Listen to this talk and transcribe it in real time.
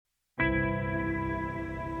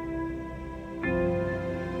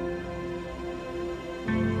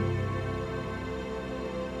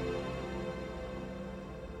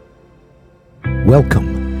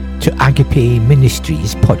Welcome to Agape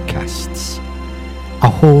Ministries podcasts, a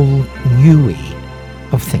whole new way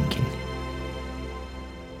of thinking.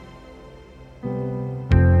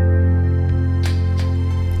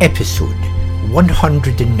 Episode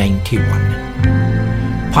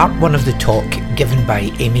 191, part 1 of the talk given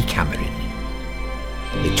by Amy Cameron.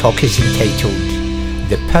 The talk is entitled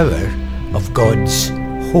The Power of God's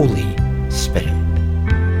Holy Spirit.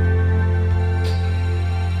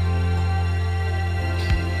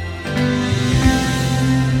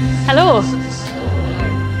 Hello.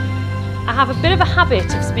 I have a bit of a habit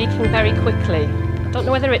of speaking very quickly. I don't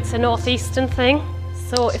know whether it's a northeastern thing,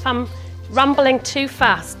 so if I'm rambling too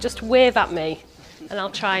fast, just wave at me and I'll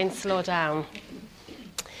try and slow down.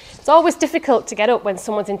 It's always difficult to get up when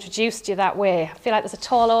someone's introduced you that way. I feel like there's a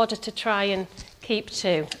tall order to try and keep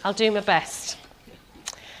to. I'll do my best.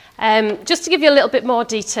 Just to give you a little bit more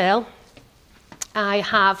detail, I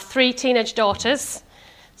have 3 teenage daughters,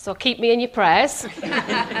 so keep me in your prayers.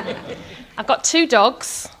 I've got 2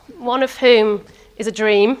 dogs, one of whom is a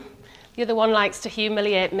dream. The other one likes to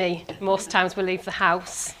humiliate me most times we leave the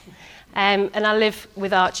house. And I live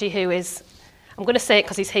with Archie, who is, I'm going to say it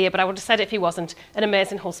because he's here, but I would have said it if he wasn't, an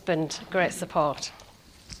amazing husband, great support.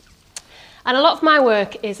 And a lot of my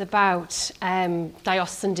work is about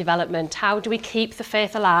diocesan development. How do we keep the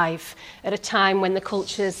faith alive at a time when the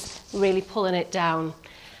culture's really pulling it down?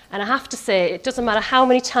 And I have to say, it doesn't matter how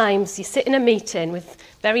many times you sit in a meeting with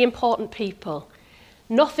very important people,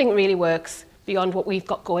 nothing really works beyond what we've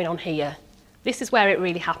got going on here. This is where it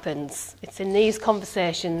really happens. It's in these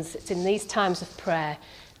conversations, it's in these times of prayer.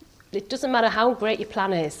 It doesn't matter how great your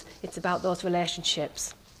plan is, it's about those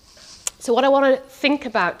relationships. So what I want to think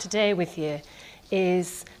about today with you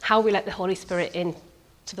is how we let the Holy Spirit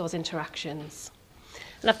into those interactions.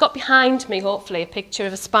 And I've got behind me, hopefully, a picture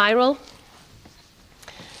of a spiral.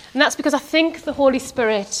 And that's because I think the Holy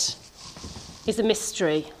Spirit is a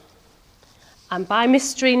mystery. And by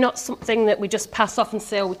mystery, not something that we just pass off and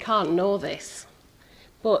say, oh, we can't know this,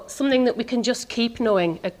 but something that we can just keep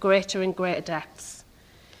knowing at greater and greater depths.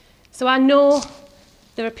 So I know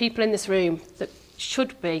there are people in this room that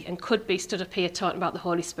should be and could be stood up here talking about the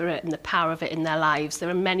Holy Spirit and the power of it in their lives. There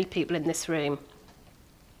are many people in this room.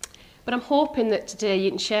 But I'm hoping that today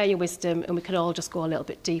you can share your wisdom and we can all just go a little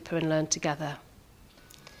bit deeper and learn together.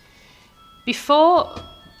 Before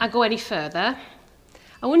I go any further,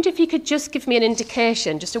 I wonder if you could just give me an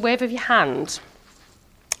indication, just a wave of your hand,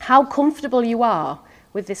 how comfortable you are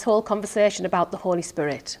with this whole conversation about the Holy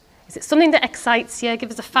Spirit. Is it something that excites you? Give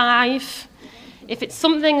us a 5. If it's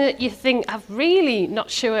something that you think, I'm really not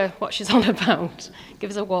sure what she's on about, give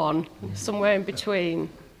us a 1, somewhere in between.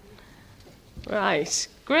 Right,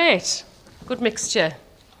 great, good mixture.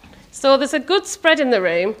 So there's a good spread in the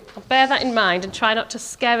room. I'll bear that in mind and try not to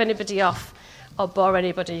scare anybody off or bore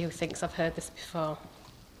anybody who thinks I've heard this before.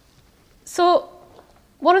 So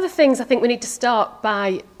one of the things I think we need to start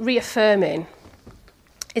by reaffirming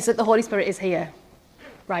is that the Holy Spirit is here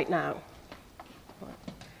right now.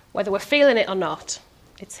 Whether we're feeling it or not,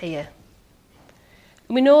 it's here.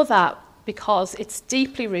 And we know that because it's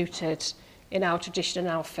deeply rooted in our tradition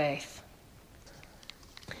and our faith.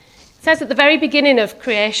 It says at the very beginning of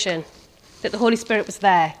creation that the Holy Spirit was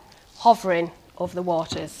there, hovering over the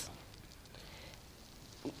waters.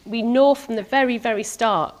 We know from the very, very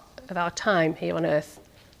start of our time here on earth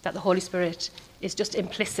that the Holy Spirit is just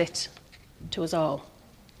implicit to us all.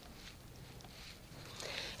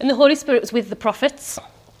 And the Holy Spirit was with the prophets,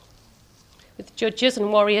 with judges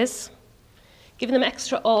and warriors, giving them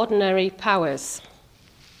extraordinary powers.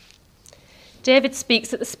 David speaks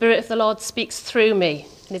that the Spirit of the Lord speaks through me,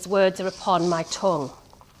 and his words are upon my tongue.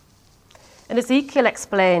 And Ezekiel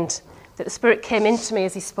explained that the Spirit came into me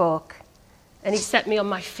as he spoke, and he set me on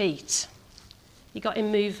my feet. He got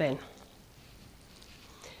him moving.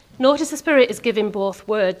 Notice the Spirit is giving both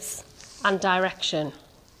words and direction.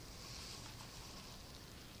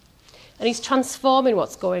 And he's transforming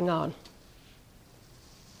what's going on.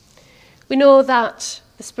 We know that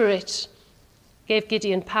the Spirit gave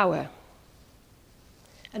Gideon power,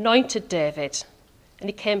 anointed David, and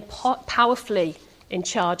he came powerfully in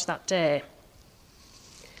charge that day.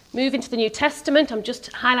 Moving to the New Testament, I'm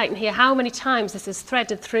just highlighting here how many times this is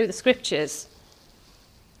threaded through the scriptures.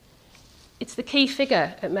 It's the key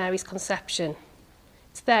figure at Mary's conception.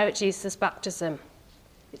 It's there at Jesus' baptism.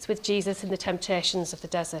 It's with Jesus in the temptations of the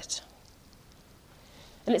desert.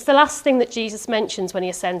 And it's the last thing that Jesus mentions when he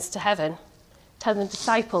ascends to heaven, telling the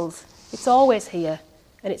disciples, it's always here,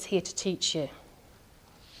 and it's here to teach you.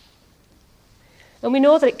 And we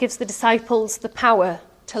know that it gives the disciples the power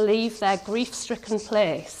to leave their grief-stricken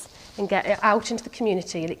place and get it out into the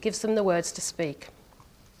community, and it gives them the words to speak.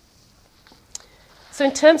 So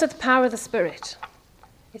in terms of the power of the Spirit,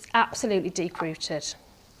 it's absolutely deep-rooted.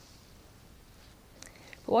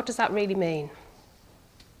 But what does that really mean?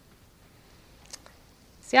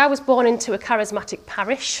 See, I was born into a charismatic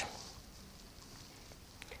parish.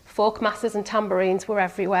 Folk masses and tambourines were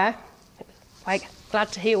everywhere. Quite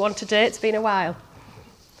glad to hear one today, it's been a while.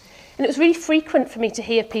 And it was really frequent for me to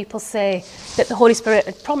hear people say that the Holy Spirit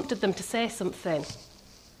had prompted them to say something,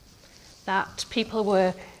 that people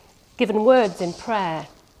were given words in prayer.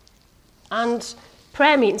 And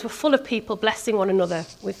prayer meetings were full of people blessing one another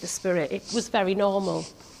with the Spirit. It was very normal.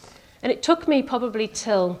 And it took me probably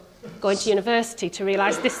till going to university to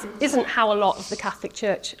realise this isn't how a lot of the Catholic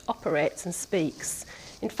Church operates and speaks.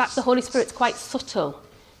 In fact, the Holy Spirit's quite subtle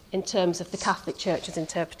in terms of the Catholic Church's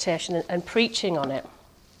interpretation and preaching on it.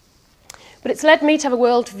 But it's led me to have a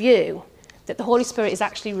world view that the Holy Spirit is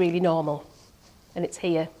actually really normal, and it's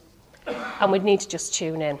here, and we need to just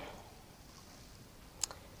tune in.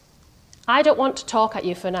 I don't want to talk at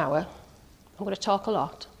you for an hour. I'm going to talk a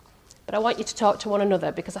lot. But I want you to talk to one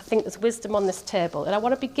another because I think there's wisdom on this table. And I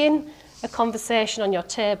want to begin a conversation on your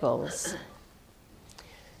tables.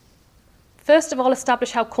 First of all,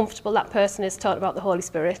 establish how comfortable that person is talking about the Holy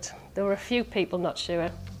Spirit. There were a few people not sure.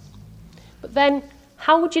 But then,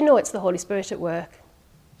 how would you know it's the Holy Spirit at work?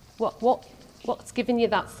 What's giving you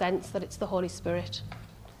that sense that it's the Holy Spirit?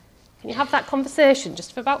 Can you have that conversation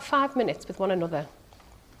just for about 5 minutes with one another?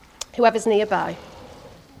 Whoever's nearby.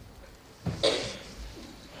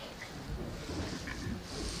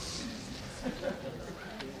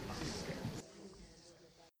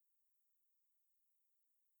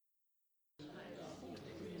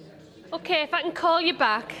 Okay, if I can call you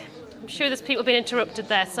back. I'm sure there's people being interrupted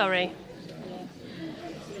there, sorry.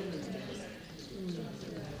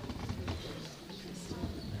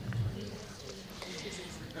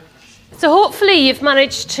 So hopefully you've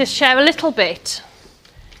managed to share a little bit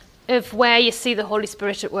of where you see the Holy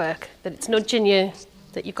Spirit at work, that it's nudging you,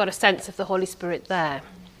 that you've got a sense of the Holy Spirit there.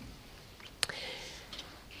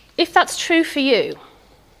 If that's true for you,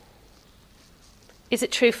 is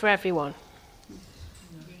it true for everyone?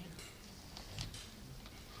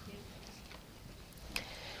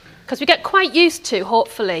 Because we get quite used to,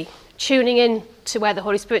 hopefully, tuning in to where the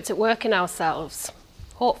Holy Spirit's at work in ourselves.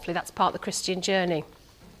 Hopefully that's part of the Christian journey.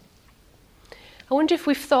 I wonder if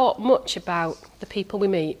we've thought much about the people we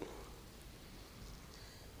meet.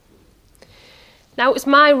 Now, it was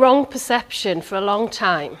my wrong perception for a long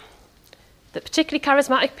time that particularly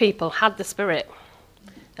charismatic people had the Spirit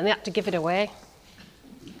and they had to give it away.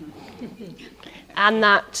 And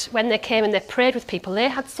that when they came and they prayed with people, they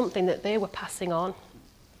had something that they were passing on.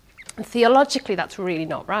 And theologically, that's really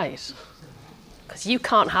not right. Because you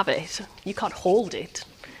can't have it. You can't hold it.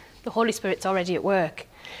 The Holy Spirit's already at work.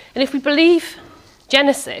 And if we believe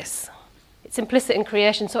Genesis, it's implicit in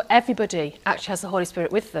creation, so everybody actually has the Holy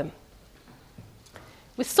Spirit with them.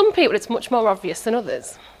 With some people, it's much more obvious than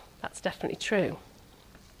others. That's definitely true.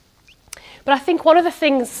 But I think one of the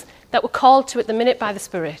things that we're called to at the minute by the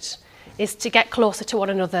Spirit is to get closer to one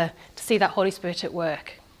another, to see that Holy Spirit at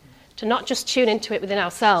work. To not just tune into it within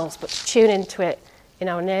ourselves, but to tune into it in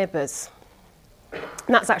our neighbours. And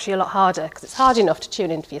that's actually a lot harder, because it's hard enough to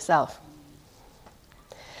tune in for yourself.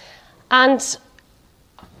 And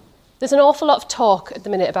there's an awful lot of talk at the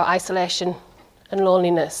minute about isolation and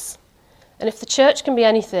loneliness. And if the church can be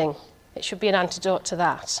anything, it should be an antidote to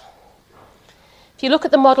that. If you look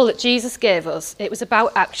at the model that Jesus gave us, it was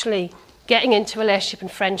about actually getting into relationship and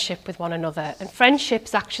friendship with one another. And friendship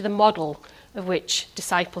is actually the model of which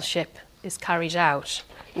discipleship is carried out.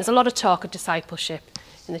 And there's a lot of talk of discipleship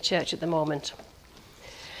in the church at the moment.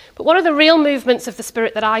 But one of the real movements of the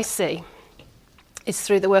Spirit that I see is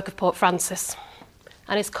through the work of Pope Francis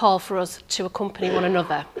and his call for us to accompany one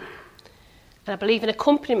another. And I believe in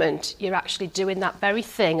accompaniment, you're actually doing that very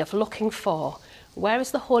thing of looking for where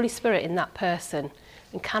is the Holy Spirit in that person,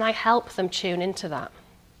 and can I help them tune into that?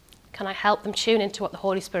 Can I help them tune into what the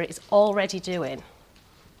Holy Spirit is already doing?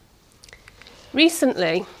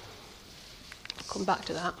 Recently, I'll come back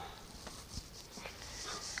to that,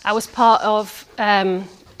 I was part of a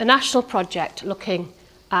national project looking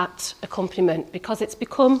at accompaniment because it's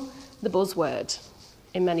become the buzzword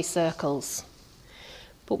in many circles.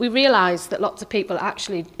 But we realised that lots of people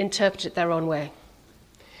actually interpret it their own way.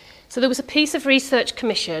 So there was a piece of research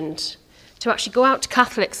commissioned to actually go out to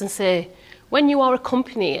Catholics and say, when you are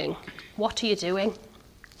accompanying, what are you doing?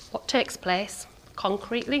 What takes place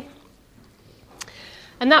concretely?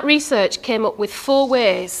 And that research came up with 4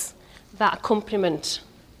 ways that accompaniment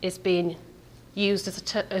is being used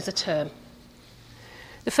as a term.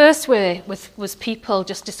 The first way was people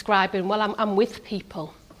just describing, well, I'm with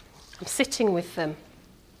people. I'm sitting with them.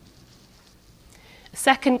 The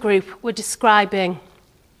second group were describing,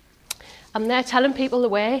 I'm there telling people the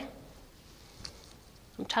way.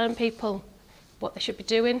 I'm telling people what they should be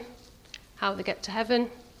doing, how they get to heaven,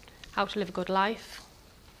 how to live a good life.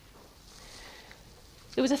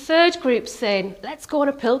 There was a third group saying, let's go on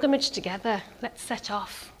a pilgrimage together. Let's set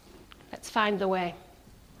off. Let's find the way.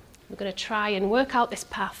 We're going to try and work out this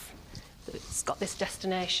path that's got this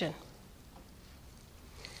destination.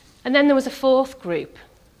 And then there was a fourth group,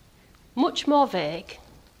 much more vague,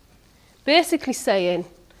 basically saying,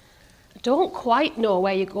 I don't quite know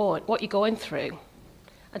where you're going, what you're going through.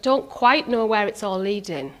 I don't quite know where it's all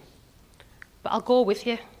leading, but I'll go with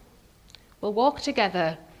you. We'll walk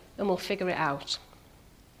together and we'll figure it out.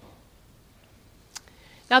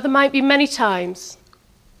 Now, there might be many times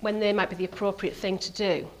when they might be the appropriate thing to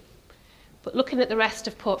do, but looking at the rest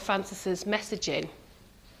of Pope Francis's messaging,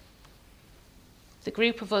 the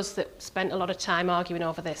group of us that spent a lot of time arguing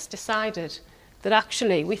over this decided that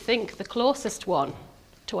actually we think the closest one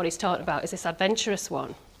to what he's talking about is this adventurous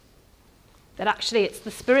one. That actually it's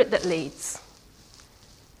the Spirit that leads,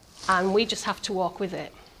 and we just have to walk with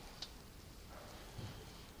it.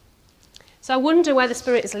 So I wonder where the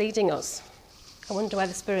Spirit is leading us. I wonder where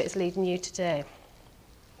the Spirit is leading you today.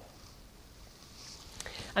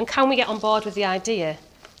 And can we get on board with the idea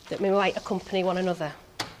that we might accompany one another?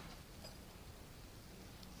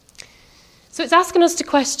 So it's asking us to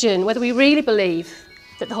question whether we really believe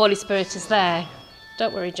that the Holy Spirit is there.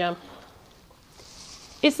 Don't worry, John.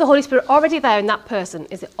 Is the Holy Spirit already there in that person?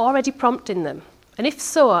 Is it already prompting them? And if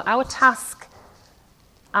so, our task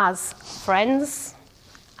as friends,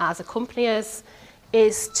 as accompaniers,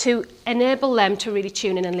 is to enable them to really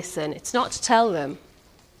tune in and listen. It's not to tell them.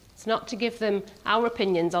 It's not to give them our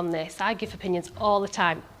opinions on this. I give opinions all the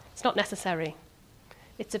time. It's not necessary.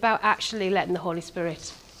 It's about actually letting the Holy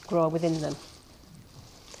Spirit grow within them.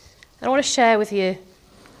 And I want to share with you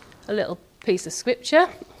a little piece of scripture.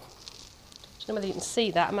 I don't know whether you can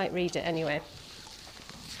see that. I might read it anyway.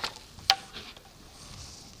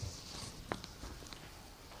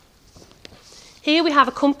 Here we have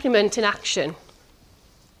a complement in action.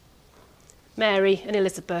 Mary and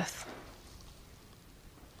Elizabeth.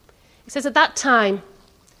 It says, at that time,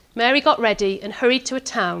 Mary got ready and hurried to a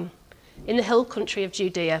town in the hill country of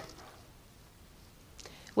Judea,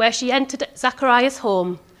 where she entered Zachariah's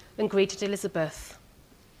home and greeted Elizabeth.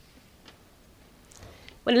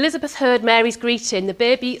 When Elizabeth heard Mary's greeting, the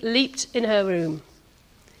baby leaped in her womb,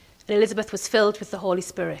 and Elizabeth was filled with the Holy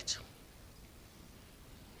Spirit.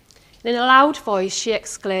 And in a loud voice she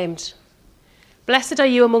exclaimed, "Blessed are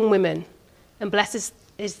you among women, and blessed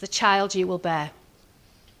is the child you will bear.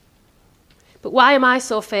 But why am I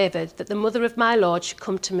so favoured that the mother of my Lord should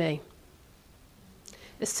come to me?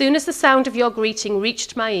 As soon as the sound of your greeting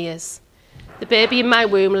reached my ears, the baby in my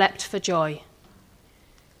womb leapt for joy.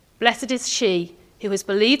 Blessed is she who has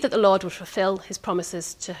believed that the Lord would fulfill his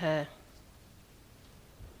promises to her."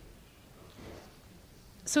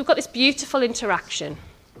 So we've got this beautiful interaction.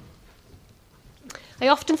 I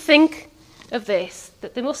often think of this,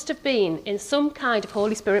 that there must have been in some kind of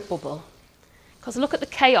Holy Spirit bubble, because look at the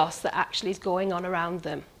chaos that actually is going on around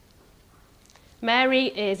them. Mary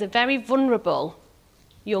is a very vulnerable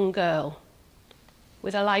young girl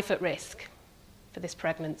with her life at risk for this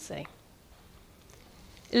pregnancy.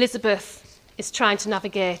 Elizabeth is trying to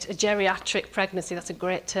navigate a geriatric pregnancy. That's a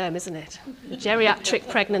great term, isn't it? A geriatric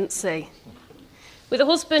pregnancy with a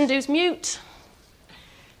husband who's mute.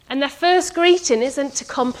 And their first greeting isn't to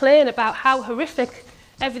complain about how horrific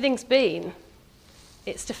everything's been.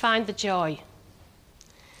 It's to find the joy.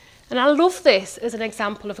 And I love this as an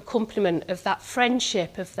example of a complement of that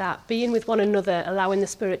friendship, of that being with one another, allowing the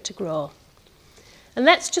Spirit to grow. And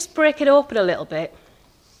let's just break it open a little bit.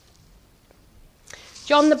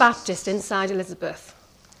 John the Baptist inside Elizabeth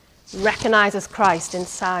recognises Christ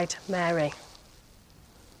inside Mary.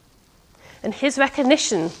 And his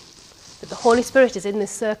recognition that the Holy Spirit is in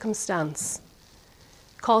this circumstance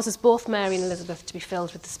causes both Mary and Elizabeth to be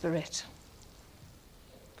filled with the Spirit.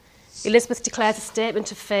 Elizabeth declares a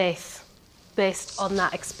statement of faith based on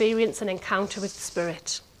that experience and encounter with the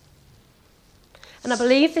Spirit. And I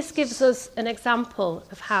believe this gives us an example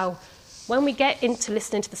of how, when we get into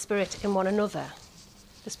listening to the Spirit in one another,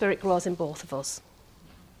 the Spirit grows in both of us.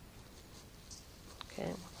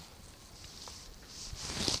 Okay.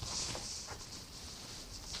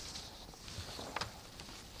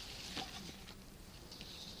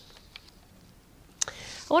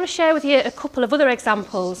 I want to share with you a couple of other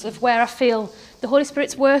examples of where I feel the Holy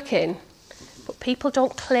Spirit's working, but people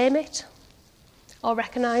don't claim it. or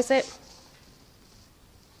recognise it.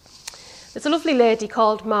 There's a lovely lady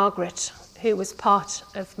called Margaret who was part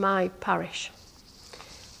of my parish.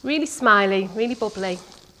 Really smiley, really bubbly.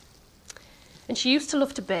 And she used to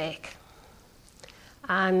love to bake.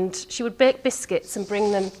 And she would bake biscuits and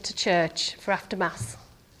bring them to church for after Mass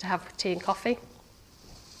to have tea and coffee.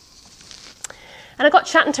 And I got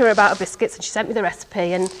chatting to her about her biscuits, and she sent me the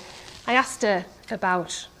recipe, and I asked her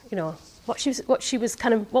about,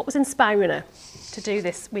 what was inspiring her to do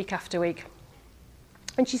this week after week.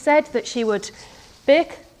 And she said that she would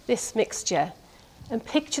bake this mixture and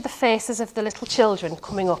picture the faces of the little children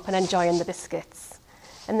coming up and enjoying the biscuits.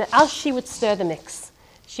 And that as she would stir the mix,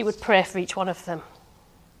 she would pray for each one of them.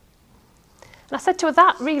 And I said to her,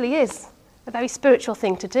 that really is a very spiritual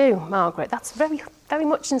thing to do, Margaret. That's very, very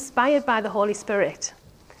much inspired by the Holy Spirit.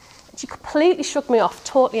 And she completely shrugged me off,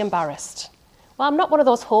 totally embarrassed. Well, I'm not one of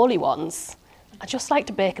those holy ones. I just like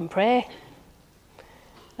to bake and pray.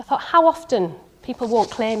 I thought, how often people won't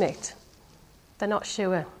claim it. They're not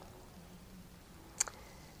sure.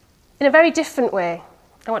 In a very different way,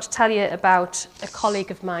 I want to tell you about a colleague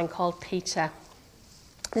of mine called Peter.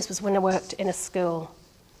 This was when I worked in a school.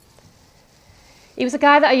 He was a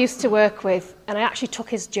guy that I used to work with, and I actually took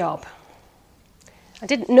his job. I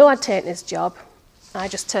didn't know I'd taken his job. I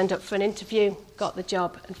just turned up for an interview, got the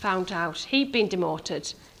job, and found out he'd been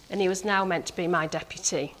demoted, and he was now meant to be my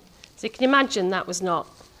deputy. So you can imagine that was not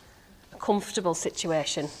a comfortable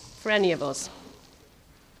situation for any of us.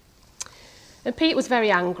 And Pete was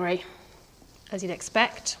very angry, as you'd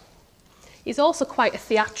expect. He's also quite a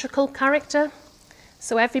theatrical character,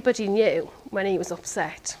 so everybody knew when he was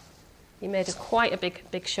upset. He made quite a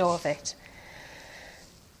big show of it.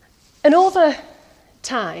 And over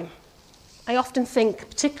time, I often think,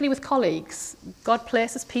 particularly with colleagues, God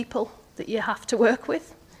places people that you have to work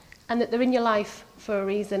with, and that they're in your life for a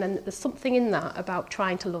reason, and that there's something in that about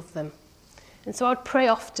trying to love them. And so I'd pray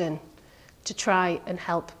often to try and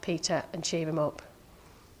help Peter and cheer him up,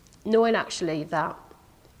 knowing actually that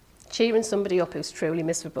cheering somebody up who's truly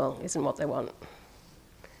miserable isn't what they want.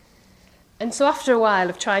 And so after a while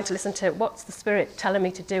of trying to listen to what's the Spirit telling me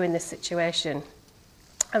to do in this situation,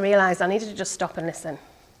 I realised I needed to just stop and listen.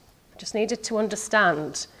 I just needed to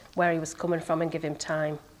understand where he was coming from and give him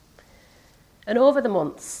time. And over the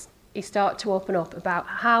months, he started to open up about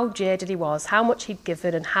how jaded he was, how much he'd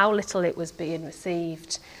given and how little it was being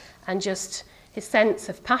received. And just his sense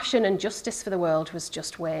of passion and justice for the world was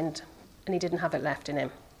just waned, and he didn't have it left in him.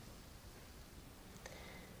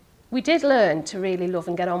 We did learn to really love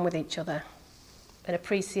and get on with each other and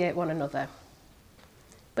appreciate one another.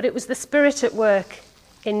 But it was the Spirit at work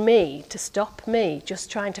in me to stop me just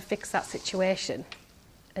trying to fix that situation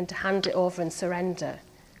and to hand it over and surrender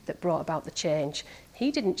that brought about the change.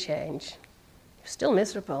 He didn't change. He was still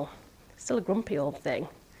miserable, still a grumpy old thing.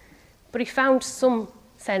 But he found some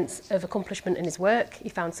sense of accomplishment in his work. He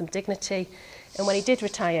found some dignity. And when he did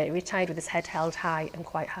retire, he retired with his head held high and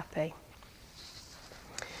quite happy.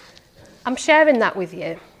 I'm sharing that with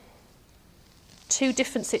you. Two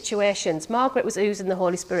different situations. Margaret was oozing the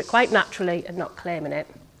Holy Spirit quite naturally and not claiming it.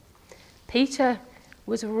 Peter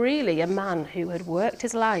was really a man who had worked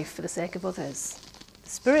his life for the sake of others. The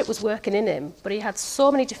Spirit was working in him, but he had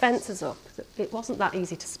so many defences up that it wasn't that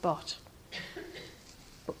easy to spot.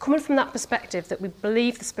 But coming from that perspective that we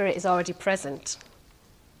believe the Spirit is already present,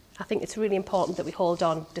 I think it's really important that we hold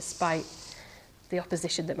on despite the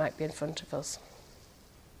opposition that might be in front of us.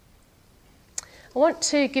 I want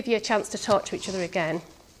to give you a chance to talk to each other again.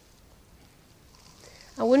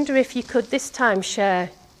 I wonder if you could this time share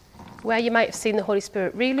where you might have seen the Holy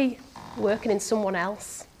Spirit really working in someone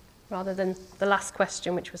else rather than the last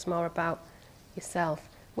question, which was more about yourself.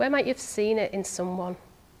 Where might you have seen it in someone?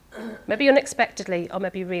 Maybe unexpectedly or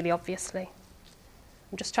maybe really obviously.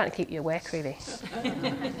 I'm just trying to keep you awake, really.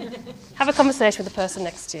 Have a conversation with the person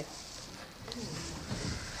next to you.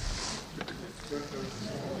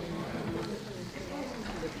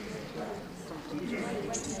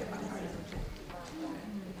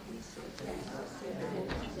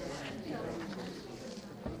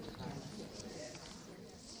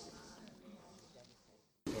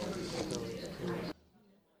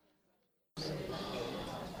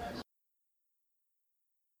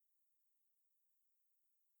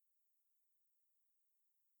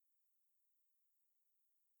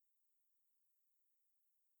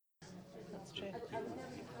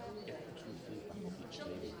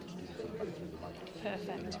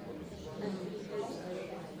 Perfect.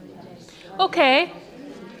 Okay,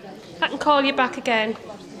 I can call you back again.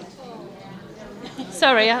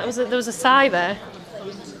 Sorry, there was a sigh there.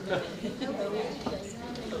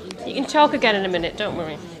 You can talk again in a minute, don't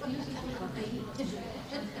worry.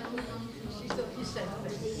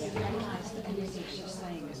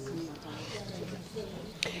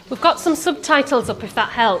 We've got some subtitles up if that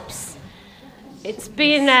helps. It's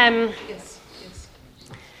been,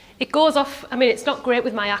 it goes off, I mean, it's not great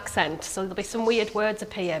with my accent, so there'll be some weird words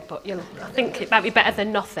appear, but I think it might be better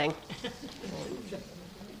than nothing.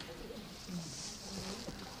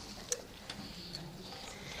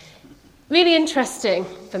 Really interesting,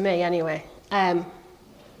 for me anyway, when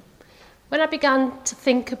I began to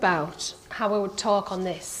think about how I would talk on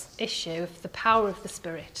this issue of the power of the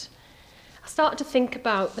Spirit, I started to think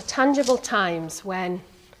about the tangible times when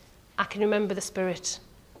I can remember the Spirit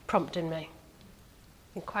prompting me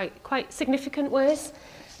in quite significant ways.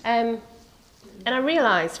 And I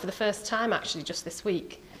realised for the first time, actually, just this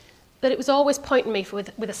week, that it was always pointing me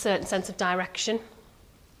with a certain sense of direction.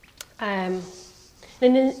 And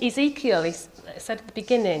in Ezekiel, he said at the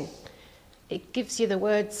beginning, it gives you the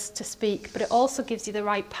words to speak, but it also gives you the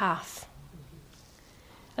right path.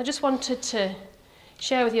 I just wanted to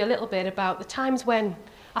share with you a little bit about the times when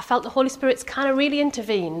I felt the Holy Spirit's kind of really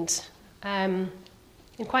intervened in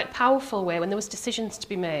quite a powerful way when there was decisions to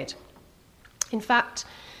be made. In fact,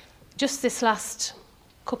 just this last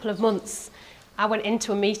couple of months, I went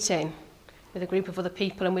into a meeting with a group of other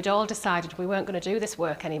people and we'd all decided we weren't going to do this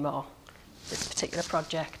work anymore, this particular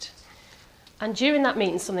project. And during that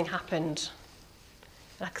meeting, something happened.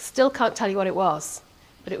 And I still can't tell you what it was,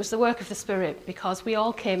 but it was the work of the Spirit because we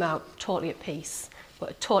all came out totally at peace,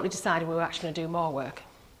 but totally decided we were actually going to do more work.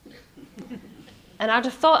 And I'd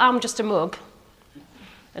have thought I'm just a mug,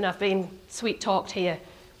 and I've been sweet-talked here,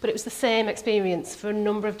 but it was the same experience for a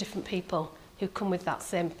number of different people who come with that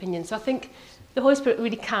same opinion. So I think the Holy Spirit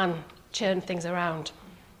really can turn things around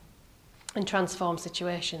and transform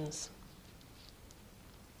situations.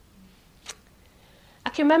 I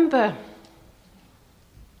can remember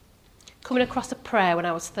coming across a prayer when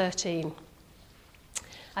I was 13.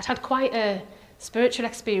 I'd had quite a spiritual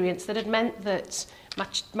experience that had meant that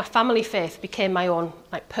my family faith became my own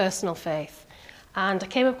personal faith. And I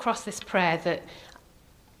came across this prayer that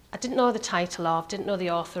I didn't know the title of, didn't know the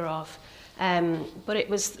author of, but it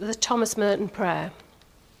was the Thomas Merton prayer.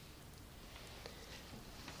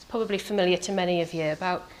 It's probably familiar to many of you.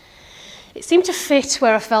 It seemed to fit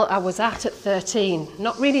where I felt I was at 13,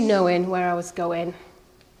 not really knowing where I was going,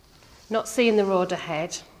 not seeing the road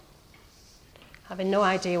ahead, having no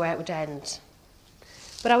idea where it would end.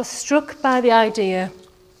 But I was struck by the idea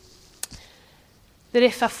that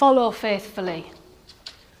if I follow faithfully,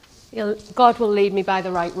 God will lead me by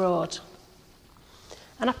the right road.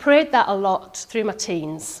 And I prayed that a lot through my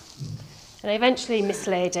teens. And I eventually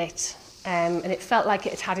mislaid it. And it felt like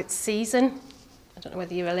it had its season. I don't know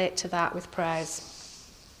whether you relate to that with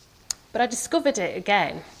prayers. But I discovered it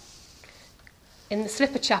again in the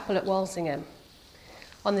Slipper Chapel at Walsingham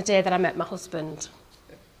on the day that I met my husband.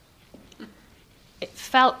 It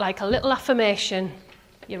felt like a little affirmation.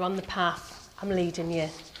 You're on the path. I'm leading you.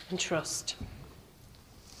 And trust.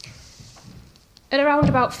 At around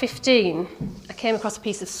about 15, I came across a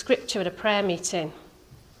piece of scripture at a prayer meeting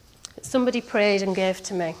that somebody prayed and gave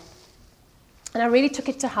to me. And I really took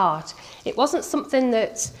it to heart. It wasn't something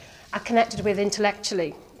that I connected with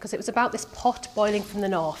intellectually, because it was about this pot boiling from the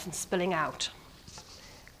north and spilling out.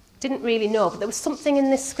 Didn't really know, but there was something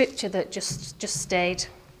in this scripture that just stayed.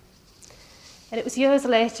 And it was years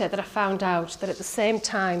later that I found out that at the same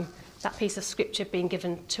time, that piece of scripture had been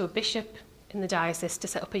given to a bishop in the diocese to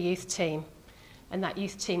set up a youth team. And that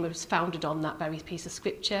youth team was founded on that very piece of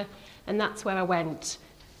scripture. And that's where I went.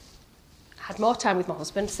 I had more time with my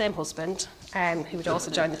husband, same husband, who would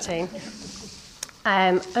also join the team.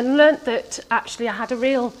 And learnt that actually I had a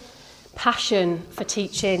real passion for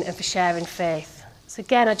teaching and for sharing faith. So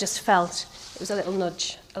again, I just felt it was a little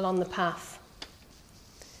nudge along the path.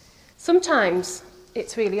 Sometimes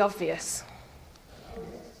it's really obvious.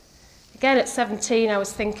 Again, at 17, I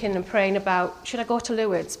was thinking and praying about, should I go to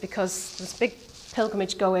Lourdes? Because there was a big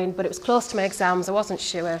pilgrimage going, but it was close to my exams, I wasn't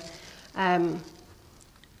sure. And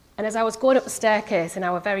as I was going up the staircase in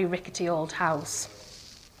our very rickety old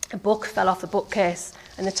house, a book fell off the bookcase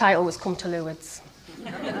and the title was Come to Lourdes.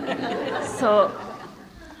 So,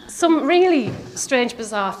 some really strange,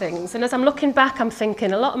 bizarre things. And as I'm looking back, I'm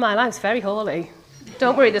thinking, a lot of my life's very holy.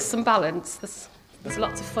 Don't worry, there's some balance. There's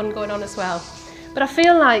lots of fun going on as well. But I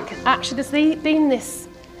feel like, actually, there's been this,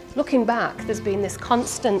 looking back, there's been this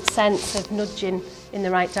constant sense of nudging in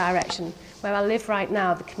the right direction. Where I live right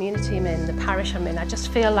now, the community I'm in, the parish I'm in, I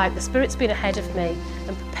just feel like the Spirit's been ahead of me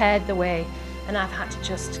and prepared the way, and I've had to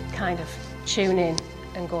just kind of tune in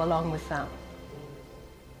and go along with that.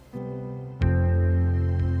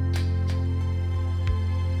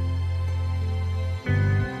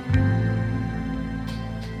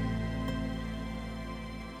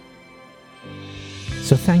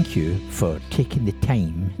 So thank you for taking the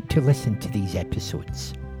time to listen to these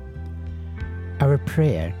episodes. Our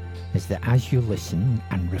prayer is that as you listen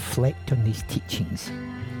and reflect on these teachings,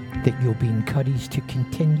 that you'll be encouraged to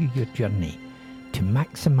continue your journey to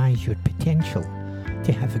maximise your potential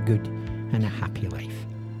to have a good and a happy life.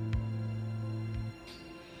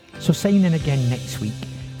 So sign in again next week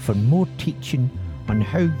for more teaching on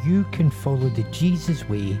how you can follow the Jesus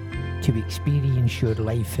way to experience your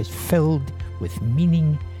life as filled with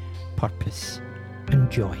meaning, purpose and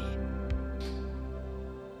joy.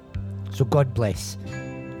 So God bless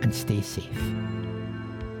and stay safe.